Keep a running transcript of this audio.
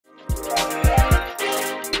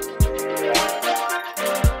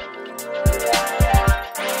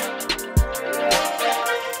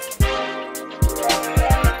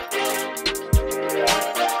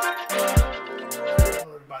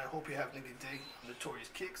Notorious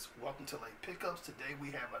Kicks. Welcome to Late Pickups. Today we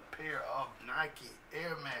have a pair of Nike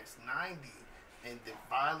Air Max 90 in the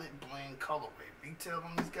violet blend colorway. Retail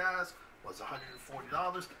on these guys was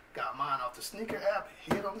 $140. Got mine off the sneaker app,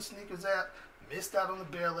 hit on the sneakers app, missed out on the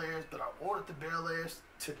Bel Airs, but I ordered the Bel Airs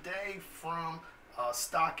today from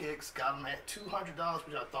StockX. Got them at $200,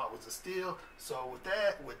 which I thought was a steal. So with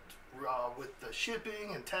that, with the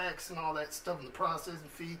shipping and tax and all that stuff and the processing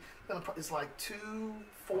fee, it's like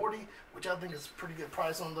 $240, which I think is a pretty good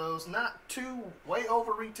price on those. Not too way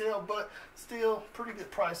over retail, but still pretty good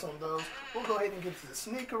price on those. We'll go ahead and get to the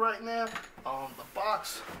sneaker right now. The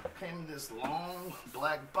box came in this long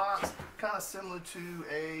black box, kind of similar to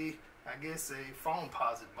I guess a phone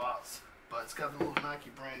posit box, but it's got the little Nike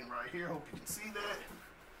branding right here. Hope you can see that.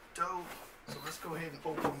 Dope. So let's go ahead and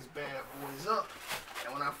open these bad boys up.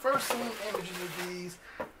 And when I first seen images of these,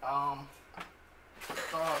 I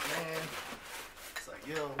thought, man, it's like,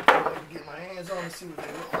 yo, I need to get my hands on and see what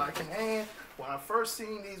they look like in hand. When I first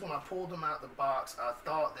seen these, when I pulled them out the box, I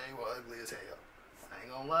thought they were ugly as hell. I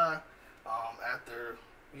ain't gonna lie. After,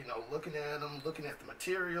 looking at them, looking at the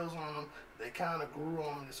materials on them, they kind of grew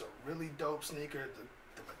on me. It's a really dope sneaker.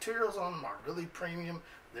 The materials on them are really premium.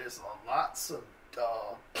 There's lots of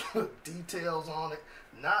details on it.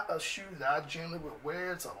 Not a shoe that I generally would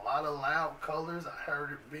wear. It's a lot of loud colors. I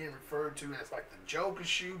heard it being referred to as like the Joker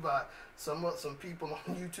shoe by some people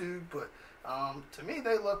on YouTube, but to me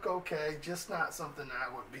they look okay, just not something that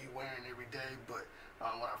I would be wearing every day. But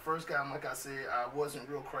when I first got them, like I said, I wasn't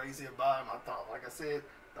real crazy about them. I thought, like I said,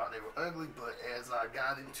 thought they were ugly, but as I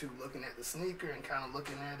got into looking at the sneaker and kind of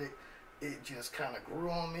looking at it, it just kind of grew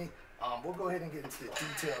on me. We'll go ahead and get into the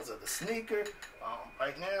details of the sneaker.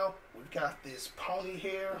 Right now, we've got this pony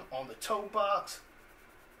hair on the toe box,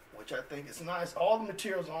 which I think is nice. All the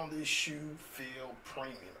materials on this shoe feel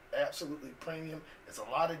premium, absolutely premium. There's a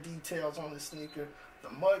lot of details on this sneaker. The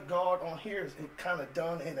mud guard on here is kind of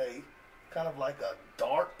done in a kind of like a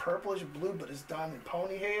dark purplish blue, but it's done in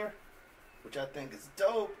pony hair, which I think is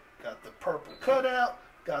dope. Got the purple cutout,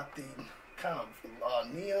 got the kind of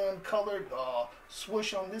neon colored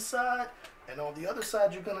swoosh on this side, and on the other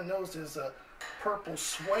side you're gonna notice there's a purple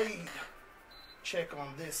suede check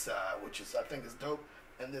on this side, which is, I think, is dope.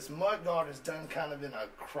 And this mud guard is done kind of in a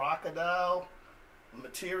crocodile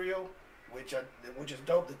material, which is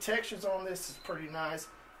dope. The textures on this is pretty nice.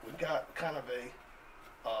 We've got kind of a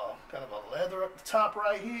leather up the top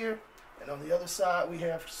right here, and on the other side we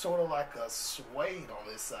have sort of like a suede on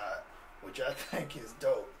this side, which I think is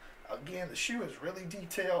dope. Again, the shoe is really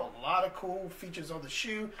detailed, a lot of cool features on the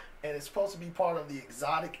shoe, and it's supposed to be part of the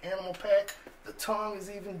exotic animal pack. The tongue is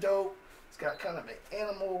even dope. It's got kind of an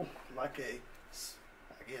animal, like a,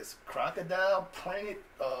 I guess, crocodile printed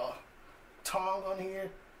tongue on here.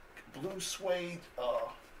 Blue suede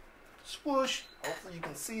swoosh. Hopefully you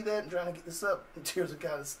can see that. I'm trying to get this up. The materials are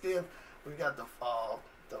kind of stiff. We've got the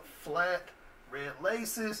flat red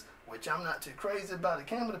laces, which I'm not too crazy about. It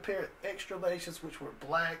came with a pair of extra laces, which were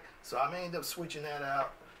black, so I may end up switching that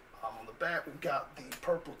out. On the back, we've got the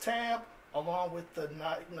purple tab, along with the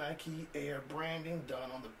Nike Air branding done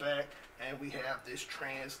on the back, and we have this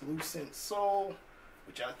translucent sole,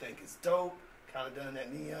 which I think is dope, kind of done in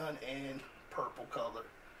that neon and purple color.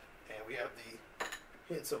 And we have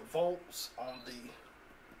the hits of volts on the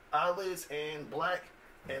eyelids and black,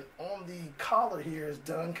 and on the collar here is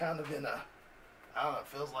done kind of in a, I don't know, it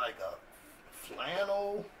feels like a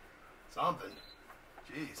flannel something.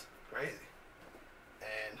 Jeez, crazy.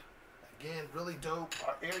 And again, really dope.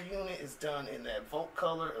 Our air unit is done in that Volt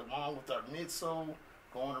color, along with our midsole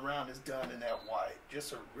going around is done in that white.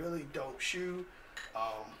 Just a really dope shoe.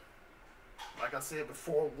 Like I said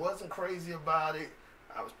before, wasn't crazy about it.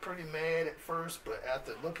 I was pretty mad at first, but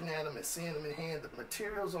after looking at them and seeing them in hand, the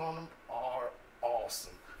materials on them are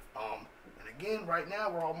awesome. Again, right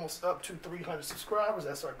now we're almost up to 300 subscribers.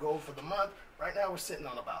 That's our goal for the month. Right now we're sitting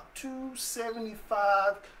on about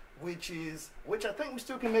 275, which I think we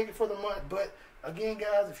still can make it for the month. But again,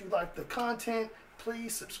 guys, if you like the content,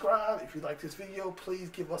 please subscribe. If you like this video, please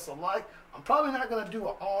give us a like. I'm probably not going to do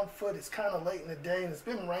an on foot. It's kind of late in the day and it's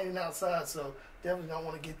been raining outside, so definitely don't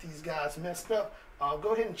want to get these guys messed up.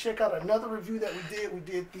 Go ahead and check out another review that we did. We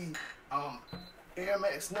did the Air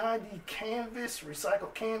Max 90 canvas,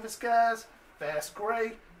 recycled canvas, guys. Fast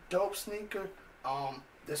gray, dope sneaker.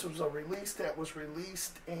 This was a release that was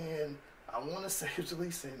released in, I want to say it was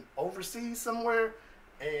released in overseas somewhere,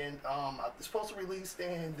 and it's supposed to release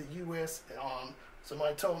in the U.S.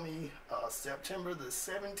 Somebody told me September the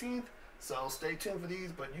 17th. So stay tuned for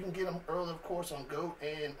these, but you can get them early, of course, on GOAT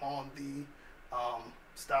and on the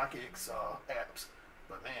StockX apps.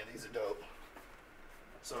 But man, these are dope.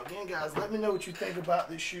 So again, guys, let me know what you think about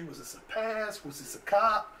this shoe. Was this a pass? Was this a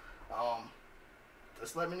cop?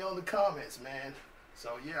 Just let me know in the comments, man.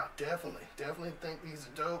 So yeah, definitely think these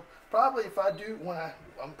are dope. Probably if I do,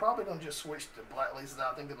 I'm probably gonna just switch the black laces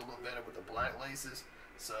out. I think it'll look better with the black laces.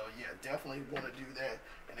 So yeah, definitely want to do that.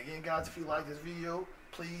 And again, guys, if you like this video,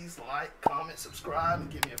 please like, comment, subscribe, and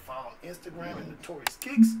give me a follow on Instagram at Notorious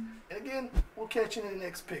Kicks. And again, we'll catch you in the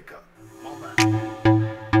next pickup. Come on back.